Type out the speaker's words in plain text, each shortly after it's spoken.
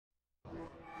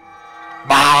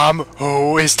Mom,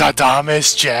 who is the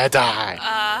dumbest Jedi?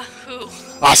 Who?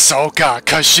 Ahsoka,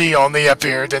 cause she only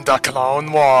appeared in the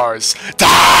Clone Wars.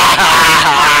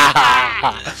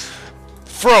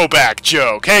 Throwback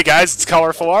joke. Hey guys, it's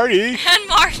Colorful Artie. And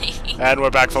Marty. And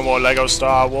we're back for more Lego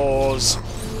Star Wars.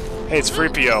 Hey, it's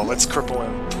 3PO. Let's cripple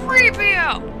him.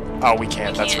 3PO! Oh, we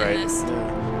can't. That's right.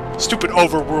 Stupid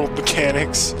overworld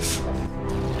mechanics.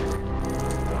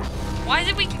 Why is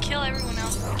it we can kill everyone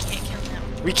else but we can't kill him?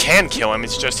 We can kill him.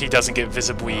 It's just he doesn't get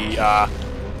visibly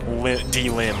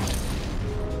de-limbed.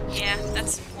 Yeah,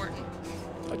 that's important.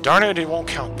 Darn it, it won't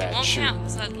count that. It won't Shoot. count.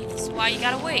 That's why you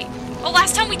gotta wait. Oh,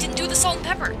 last time we didn't do the salt and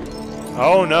pepper.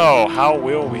 Oh no, how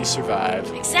will we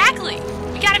survive? Exactly.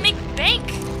 We gotta make bank.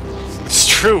 It's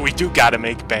true, we do gotta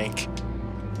make bank.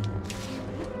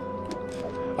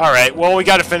 Alright, well, we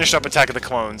gotta finish up Attack of the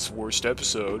Clones. Worst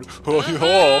episode.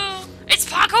 It's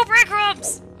Paco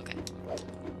breadcrumbs! Okay.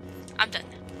 I'm done.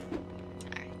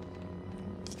 Alright.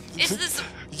 Is this...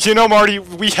 You know, Marty,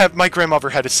 my grandmother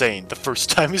had a saying. The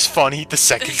first time is funny, the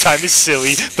second time is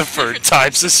silly, the third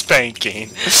time's a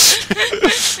spanking.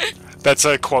 That's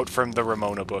a quote from the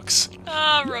Ramona books.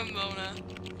 Ah, Ramona.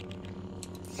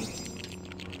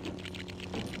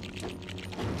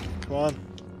 Come on.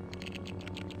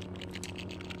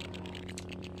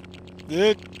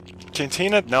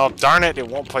 Cantina? No, darn it, it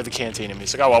won't play the Cantina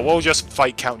music. Oh well, we'll just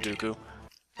fight Count Dooku.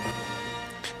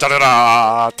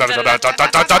 Da-da-da!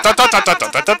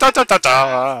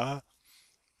 Da-da-da-da-da-da-da-da-da-da-da-da-da-da-da!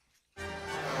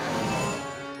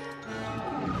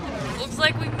 Looks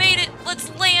like we made it. Let's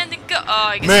land and go. Oh,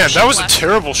 I guess Man, that was a left.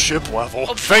 terrible ship level.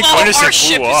 Oh, Thank goodness our it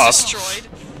ship blew is up. destroyed.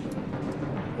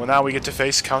 Well, now we get to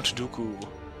face Count Dooku.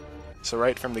 So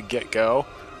right from the get-go.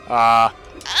 Oh, I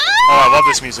love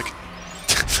this music.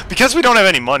 Because we don't have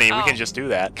any money, we can just do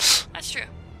that. That's true.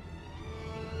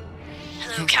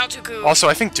 Hello, Count Dooku. Also,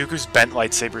 I think Dooku's bent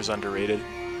lightsaber is underrated.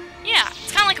 Yeah,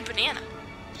 it's kind of like a banana.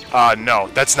 No,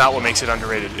 that's not what makes it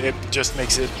underrated. It just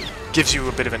makes it... gives you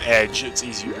a bit of an edge. It's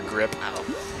easier to grip. Oh.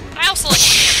 I also like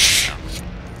bananas, so.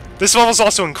 This level's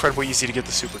also incredibly easy to get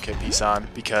the super kit piece on,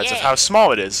 because of how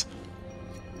small it is.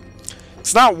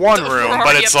 It's not one room,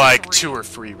 but it's like 2 or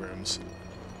 3 rooms.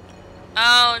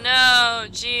 Oh no,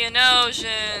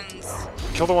 Geonosians.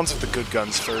 Kill the ones with the good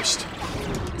guns first.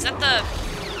 Is that the...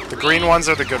 The green ones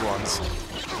are the good ones.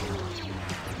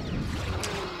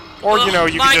 Or, you know,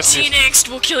 you can just... My T-Next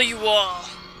will kill you all.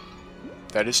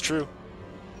 That is true.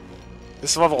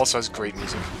 This level also has great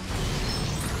music.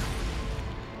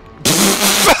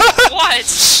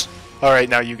 What? Alright,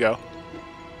 now you go.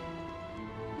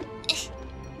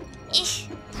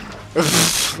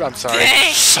 I'm sorry.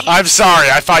 I'm sorry,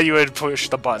 I thought you had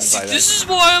pushed the button by then. This is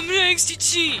why I'm an angsty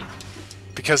teen.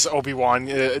 Because Obi-Wan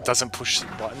doesn't push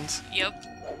buttons? Yep.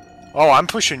 Oh, I'm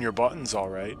pushing your buttons,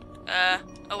 alright.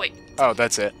 Oh wait. Oh,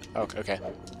 that's it. Okay.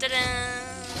 Ta-da!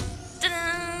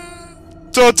 Ta-da!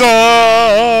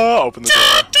 Ta-da! Open the door.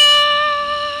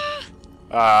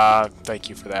 Ta-da! Thank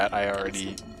you for that. I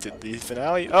already did the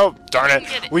finale. Oh, darn it.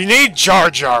 We need Jar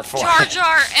Jar for it. Jar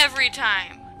Jar every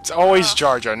time. It's always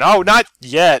Jar Jar. No, not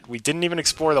yet. We didn't even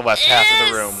explore the left half of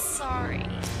the room. Sorry.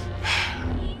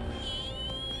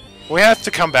 We have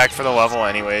to come back for the level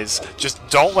anyways. Just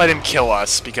don't let him kill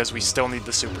us, because we still need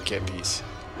the super kit piece.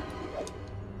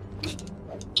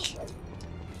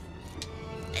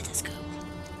 Let us go.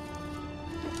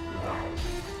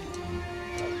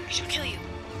 I shall kill you.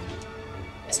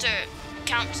 Mr.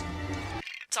 Count.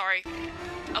 Sorry.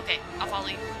 Okay, I'll follow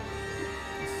you.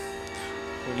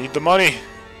 We need the money.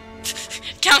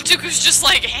 Count Dooku's just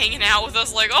like hanging out with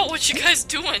us like, oh, what you guys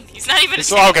doing? He's not even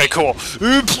Okay, cool.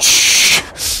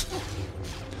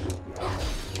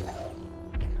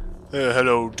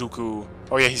 Hello, Dooku.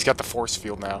 Oh yeah, he's got the force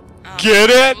field now. Get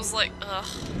it? I was like, ugh.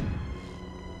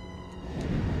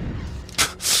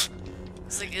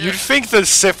 It's like, You'd think the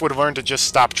Sith would learn to just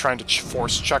stop trying to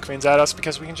force chuck things at us,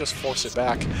 because we can just force it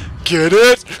back. Get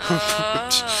it?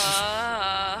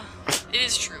 It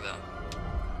is true, though.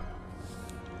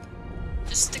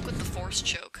 Just stick with the force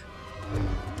choke.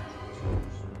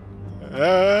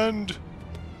 And...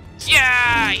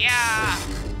 Yeah!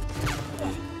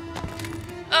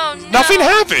 Oh no! Nothing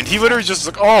happened! He literally just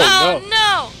like, oh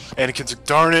no! Anakin's like,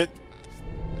 darn it.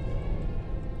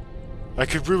 I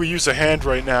could really use a hand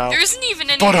right now. There isn't even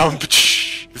any... But, oh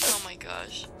my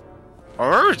gosh.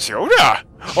 Oh, it's Yoda!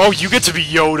 Oh, you get to be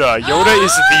Yoda. Yoda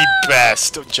is the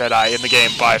best Jedi in the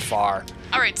game by far.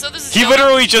 Alright, so this is... He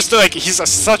literally just, like, he's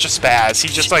such a spaz. He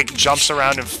just, like, jumps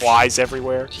around and flies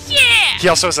everywhere. Yeah! He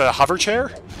also has a hover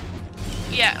chair.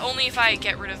 Yeah, only if I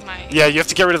get rid of my... Yeah, you have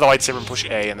to get rid of the lightsaber and push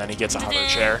A, and then he gets a hover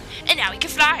chair. And now he can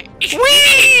fly!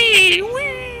 Whee!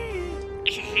 Whee!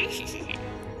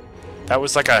 That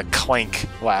was like a clank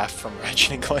laugh from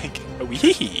Ratchet and Clank.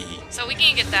 Wee. So we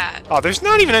can't get that. Oh, there's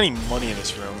not even any money in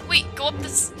this room. Wait, go up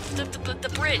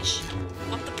the bridge.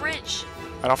 Go up the bridge.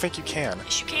 I don't think you can.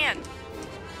 Yes, you can.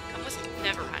 Come with me.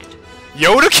 Never mind.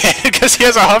 Yoda can, because he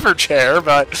has a hover chair,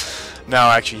 but... No,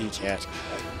 actually, he can't.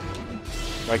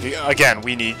 Like, again,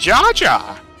 we need Jar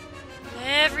Jar.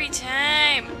 Every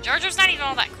time. Jar Jar's not even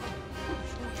all that cool.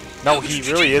 No, he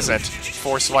really isn't.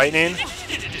 Force lightning.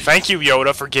 Thank you,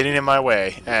 Yoda, for getting in my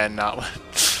way. And not...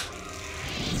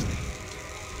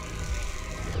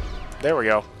 There we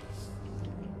go.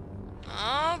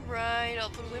 Alright, I'll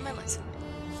put away my lesson.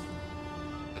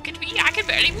 Look at me, I can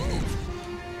barely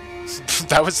move.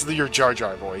 That was your Jar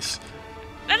Jar voice.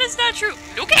 That is not true.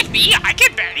 Look at me, I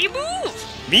can barely move.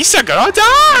 Misa gonna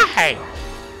die!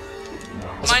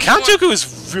 So Mine's Count more- Dooku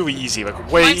is really easy,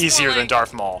 like way Mine's more easier than like-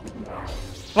 Darth Maul.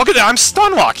 Look at that, I'm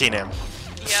stun locking him.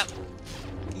 Yep.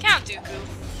 Count Dooku.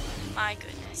 My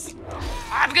goodness.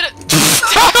 I'm gonna...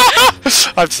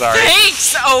 I'm sorry.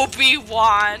 Thanks,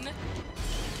 Obi-Wan!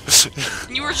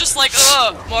 You were just like,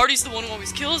 ugh, Marty's the one who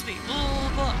always kills me. Blah,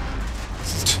 blah, blah.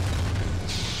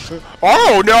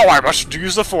 Oh no, I must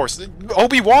use the Force.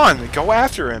 Obi-Wan, go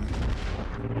after him.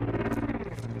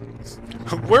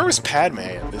 Where was Padme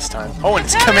at this time? Oh, and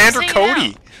it's Padme's Commander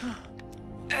hanging Cody.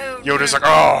 Oh, Yoda's like, good.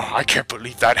 oh, I can't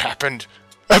believe that happened.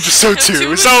 Episode 2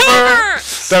 Two is is over! over!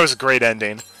 That was a great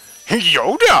ending.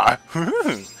 Yoda!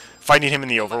 Fighting him in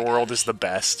the overworld is the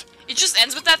best. It just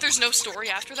ends with that? There's no story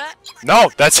after that? No,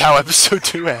 that's how episode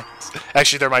 2 ends.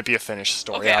 Actually, there might be a finished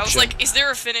story Okay, option. I was like, is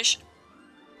there a finish?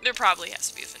 There probably has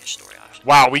to be a finished story option.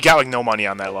 Wow, we got like no money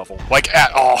on that level. Like,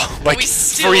 at all. Like, we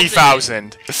still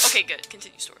 3,000. Okay, good.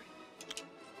 Continue story.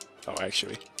 Oh,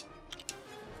 actually.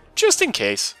 Just in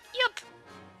case. Yep.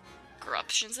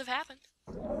 Corruptions have happened.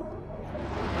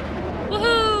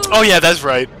 Woohoo! Oh yeah, that's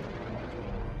right.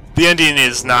 The ending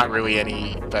is not really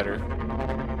any better.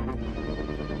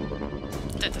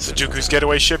 So Dooku's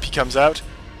getaway ship, he comes out.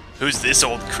 Who's this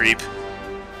old creep?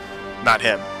 Not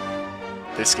him.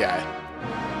 This guy.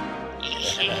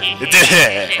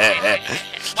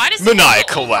 Why does he Maniacal have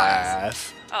the old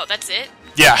laugh. ones? Oh, that's it?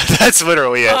 Yeah, that's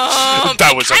literally it. That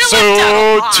they was kinda left out a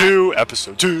episode lot. 2,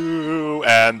 episode 2,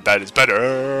 and that is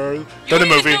better You than the don't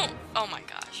even movie. know- Oh my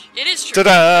gosh. It is true.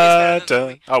 Da-da, It is better than the da.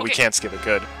 movie. Oh, we Okay, can't skip it.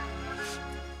 Good.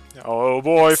 Oh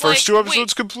boy, It's first like- 2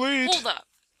 episodes wait, complete. Hold up.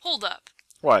 Hold up.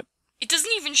 What? It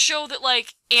doesn't even show that,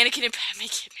 like, Anakin and Padme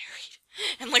get married.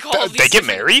 And, like, all of these They get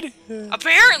different- married?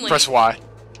 Apparently. Press Y.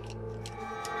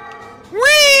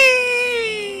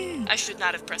 Whee! I should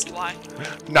not have pressed Y.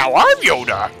 Now I'm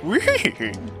Yoda.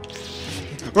 Whee!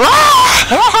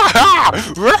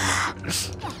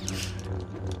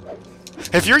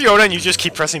 If you're Yoda and you just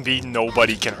keep pressing B,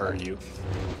 nobody can hurt you.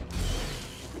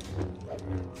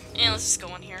 And let's just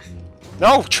go in here.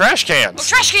 No, trash Oh, cans.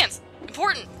 trash cans!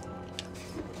 Important.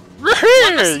 Whee!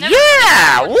 never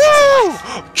Yeah! been Woo!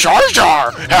 Jar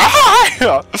Jar!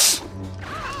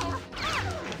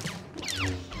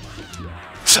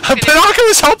 Pinocchio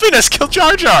was helping us kill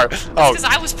Jar Jar! Oh. Because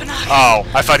I was Pinocchio. Oh,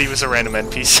 I thought he was a random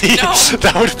NPC. No.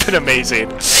 That would have been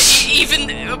amazing.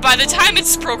 Even by the time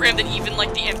it's programmed that even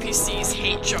like the NPCs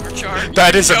hate Jar Jar.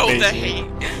 That is know amazing. the hate.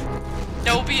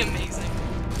 That would be amazing.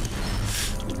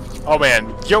 Oh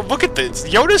man, yo, look at this.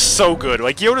 Yoda's so good.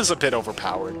 Like, Yoda's a bit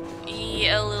overpowered.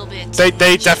 Yeah, a little bit.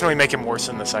 They definitely make him worse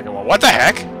in the second one. What the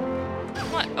heck?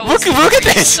 What? Oh, Look it's at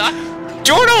freaking this! stuck?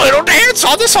 Doing a little dance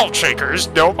on the salt shakers.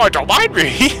 No, don't mind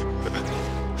me.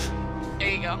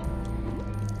 There you go.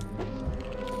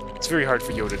 It's very hard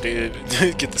for Yoda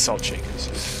to get the salt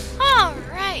shakers.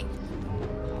 Alright.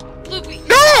 Bloopy.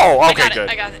 No! Okay, I good.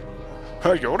 got it.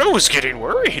 Yoda was getting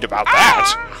worried about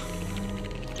that. Ah!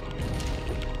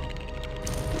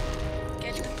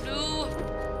 Get the blue.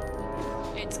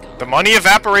 It's gone. The money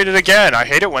evaporated again. I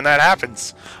hate it when that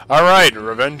happens. Alright,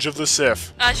 Revenge of the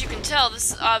Sith. As you can tell,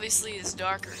 this obviously is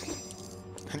darker.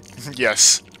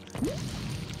 Yes.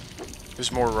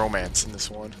 There's more romance in this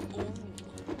one. Ooh,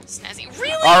 snazzy.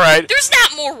 Really? Alright. There's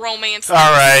not more romance. than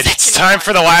Alright, the it's second time one.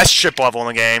 for the last ship level in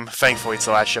the game. Thankfully, it's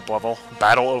the last ship level.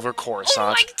 Battle over Oh,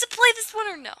 Coruscant. I get to play this one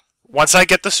or no? Once I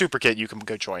get the super kit, you can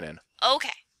go join in. Okay.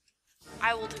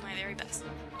 I will do my very best.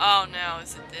 Oh no,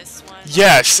 is it this one?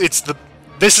 Yes, it's the...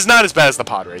 This is not as bad as the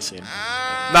pod racing.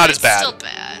 Not as it's bad. Still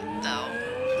bad though.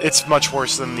 It's much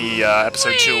worse than the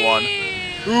episode 2 one.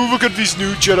 Ooh, look at these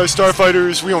new Jedi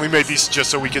Starfighters. We only made these just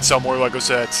so we could sell more Lego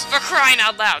sets. For crying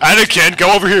out loud. Anakin,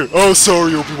 go over here. Oh,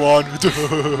 sorry, Obi-Wan.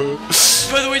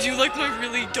 By the way, do you like my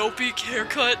really dopey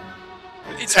haircut?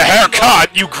 It's A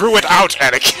haircut? You grew it out,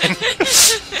 Anakin.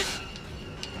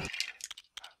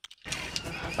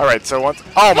 Alright, so once...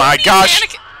 Oh my gosh.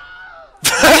 Anakin.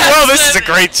 Well, this is a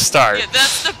great start. Yeah,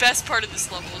 that's the best part of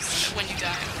this level is when you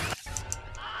die.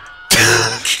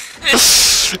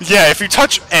 Yeah, if you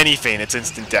touch anything, it's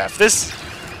instant death. This...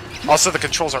 Also, the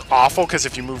controls are awful, because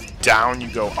if you move down, you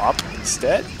go up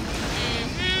instead.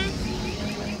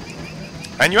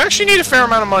 And you actually need a fair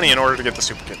amount of money in order to get the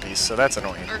super kit piece, so that's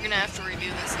annoying. We're gonna have to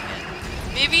redo this again.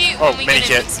 Maybe when we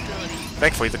get invincibility.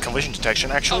 Thankfully, the collision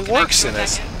detection actually Oh, works in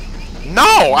this.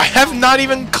 No! I have not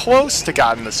even close to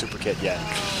gotten the super kit yet. Oh,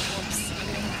 whoops.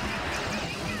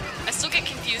 I still get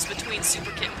confused between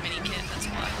super kit and mini kit, that's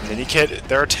why. Mini kit,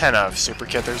 there are 10 of. Super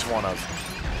kit, there's 1 of.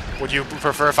 Would you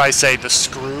prefer if I say the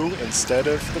screw instead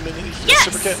of the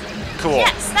super kit? Cool.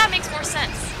 Yes, that makes more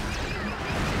sense.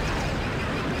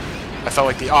 I felt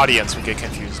like the audience would get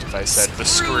confused if I said the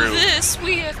screw. This,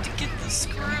 we have to get the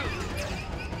screw.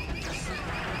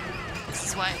 This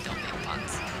is why I don't make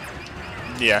puns.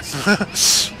 Yeah.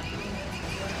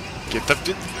 Get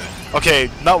the... Okay,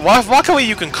 now luckily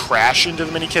you can crash into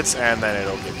the mini kits and then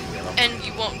it'll give you them. And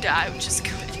you won't die, which is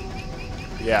good.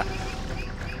 Yeah.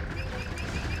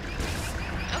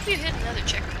 I hope you hit another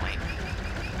checkpoint.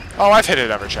 Oh, I've hit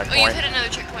another checkpoint. Oh, you've hit another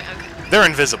checkpoint, okay. They're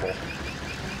invisible.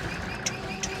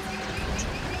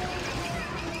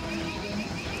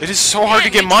 It is so hard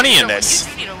to get money in this.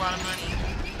 You do need a lot of money.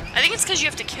 I think it's because you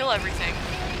have to kill everything.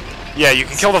 Yeah, you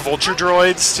can kill the vulture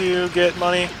droids to get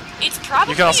money. It's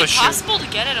probably also impossible to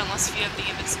get it unless if you have the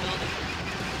invincibility.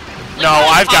 Like, No,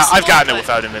 I've gotten it but...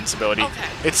 without invincibility. Okay.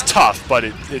 It's tough, but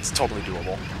it's totally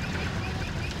doable.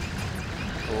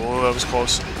 Oh, that was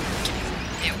close.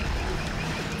 Ew.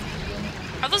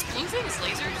 Are those blue things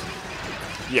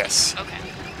lasers? Yes. Okay.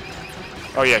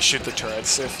 Oh yeah, shoot the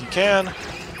turrets if you can.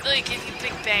 They give you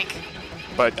big bank.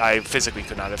 But I physically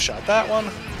could not have shot that one.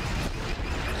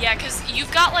 Yeah, because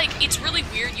you've got, like, it's really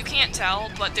weird, you can't tell,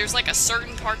 but there's, like, a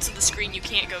certain parts of the screen you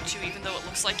can't go to, even though it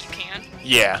looks like you can.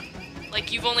 Yeah.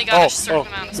 Like, you've only got a certain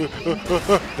amount of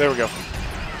space. There we go.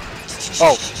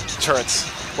 Oh,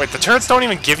 turrets. Wait, the turrets don't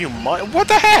even give you money? What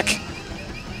the heck?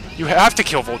 You have to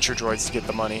kill vulture droids to get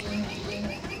the money.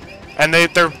 And they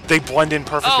blend in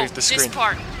perfectly with the screen. This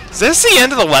part. Is this the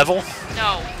end of the level?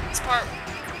 No, this part...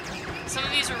 Some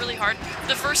of these are really hard.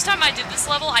 The first time I did this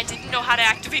level, I didn't know how to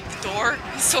activate the door,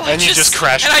 so I just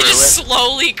crashed through I just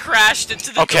slowly crashed into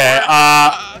the door. Okay,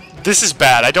 this is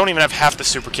bad. I don't even have half the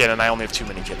super kit, and I only have 2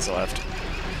 mini kits left.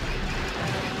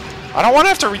 I don't want to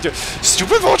have to redo...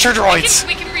 Stupid vulture droids!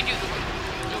 We can redo the level.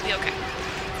 It'll be okay.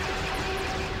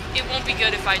 It won't be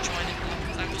good if I join it,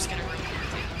 because I'm just gonna ruin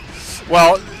everything.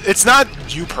 Well, it's not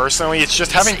you personally, it's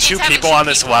just having two people on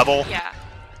this level. Yeah.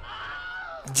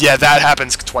 Yeah, that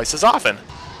happens twice as often.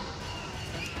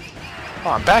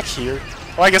 Oh, I'm back here.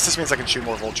 Well, I guess this means I can shoot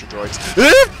more vulture droids.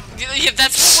 Yeah,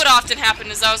 that's what would often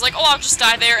happen, is I was like, oh, I'll just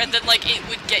die there, and then, like, it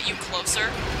would get you closer.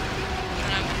 And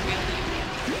I would really...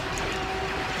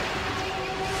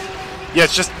 Yeah,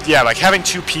 it's just, yeah, like, having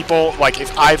 2 people, like,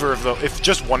 if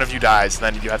just one of you dies,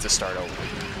 then you have to start over.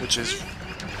 Which is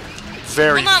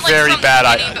very, well, not, like, very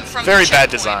bad, very bad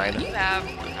design. You have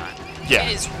whatnot. Yeah.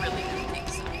 It is really good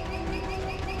design.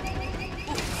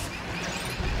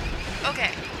 Ooh.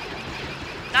 Okay.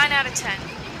 9 out of 10.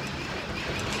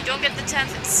 If you don't get the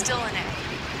 10th, it's still an A.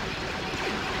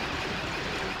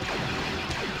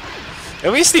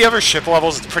 At least the other ship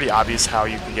levels, it's pretty obvious how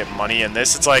you can get money in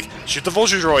this. It's like, shoot the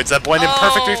vulture droids that blend in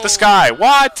perfectly with the sky.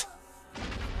 What?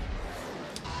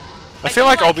 I feel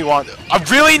like Obi-Wan...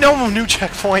 really? No new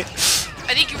checkpoint?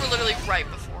 I think you were literally right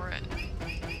before it.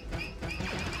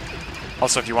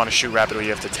 Also, if you want to shoot rapidly,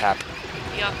 you have to tap.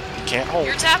 Yep. You can't hold.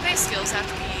 Your tap-A skills have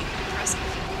to be impressive.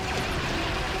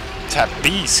 Tap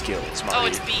B skills, Marty. Oh,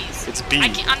 it's B's. It's B.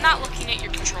 I'm not looking at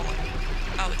your controller.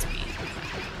 Oh, it's B.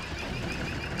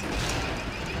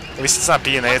 At least it's not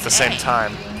B and A at the same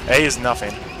time. A is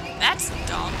nothing. That's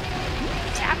dumb.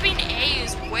 Tapping A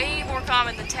is way more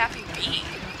common than tapping B.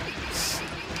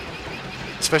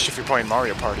 Especially if you're playing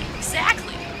Mario Party.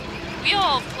 Exactly. We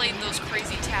all played those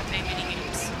crazy tap A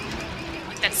minigames.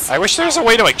 Like that's. I wish there was a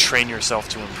way to like train yourself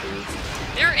to improve.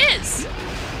 There is.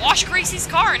 Wash Gracie's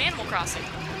car in Animal Crossing.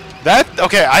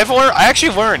 Okay, I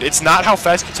actually learned it's not how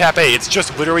fast you tap A, it's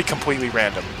just literally completely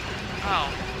random. Oh.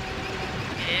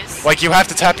 It is? Like, you have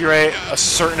to tap your A a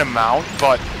certain amount,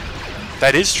 but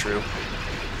that is true.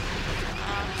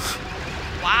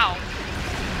 Wow.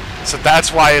 So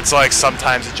that's why it's like,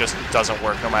 sometimes it just doesn't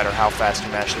work no matter how fast you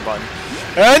mash the button.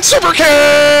 And Super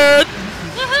Kid!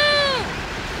 Woohoo!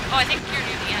 Oh, I think you're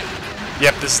near the end.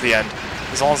 Yep, this is the end.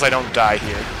 As long as I don't die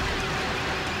here.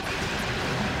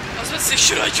 I was about to say,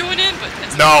 should I join in? But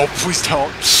that's no, please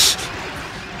don't.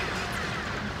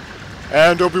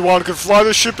 And Obi-Wan can fly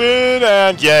the ship in,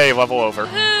 and yay, level over.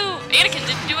 Woohoo! Anakin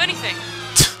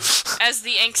As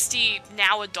the angsty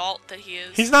now adult that he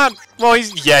is. He's not. Well,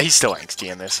 he's still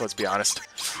angsty in this. Let's be honest.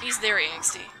 He's very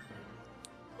angsty.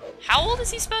 How old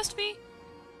is he supposed to be?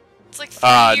 It's like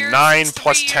 3 years. 9 it's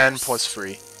plus 3 10 years. plus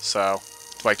 3, so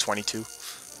like 22.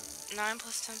 9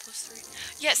 plus 10 plus 3.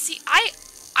 Yeah. See,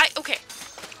 okay.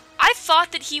 I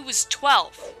thought that he was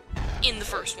 12 in the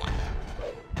first one,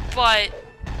 but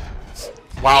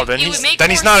wow, then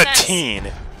he's not a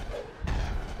teen.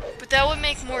 But that would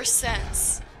make more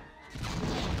sense.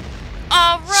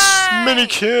 All right. Mini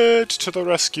Kid to the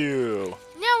rescue!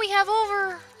 Now we have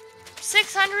over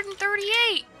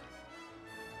 638.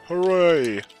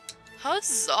 Hooray!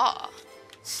 Huzzah!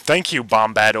 Thank you,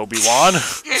 Bombad Obi-Wan.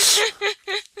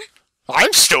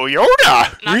 I'm still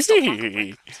Yoda. Not still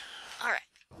All right.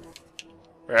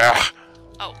 Yeah.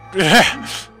 Oh.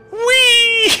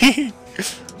 Wee!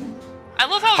 I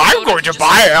love how I'm Yoda going to just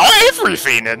buy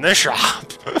everything in the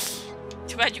shop.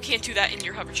 Too bad you can't do that in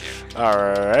your hover chair.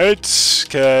 Alright,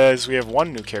 because we have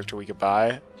one new character we could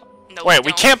buy. No, Wait,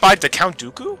 we can't buy the Count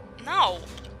Dooku? No.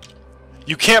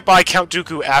 You can't buy Count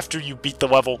Dooku after you beat the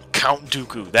level Count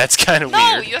Dooku. That's kind of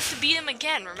weird. No, you have to beat him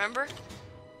again, remember?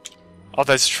 Oh,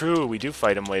 that's true. We do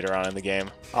fight him later on in the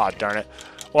game. Aw, darn it.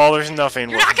 Well, there's nothing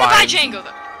You're worth not gonna buy buying. Django,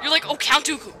 though. You're like, oh, Count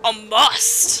Dooku, a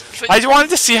must. But I wanted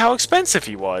to see how expensive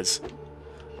he was.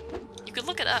 you could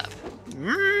look it up.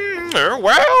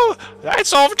 Well,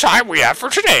 that's all the time we have for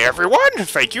today, everyone.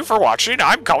 Thank you for watching.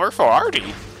 I'm Colorful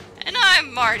Artie. And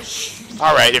I'm Marty.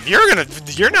 Alright, if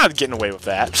you're not getting away with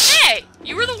that. Hey,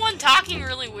 you were the one talking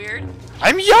really weird.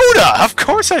 I'm Yoda! Of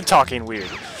course I'm talking weird.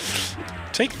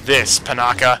 Take this,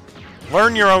 Panaka.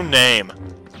 Learn your own name.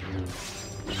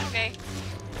 Okay.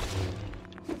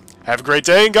 Have a great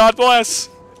day and God bless.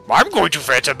 I'm going to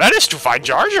Phantom Menace to find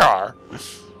Jar Jar. Ugh.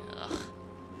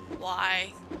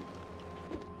 Why?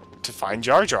 To find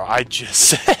Jar Jar, I just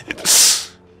said.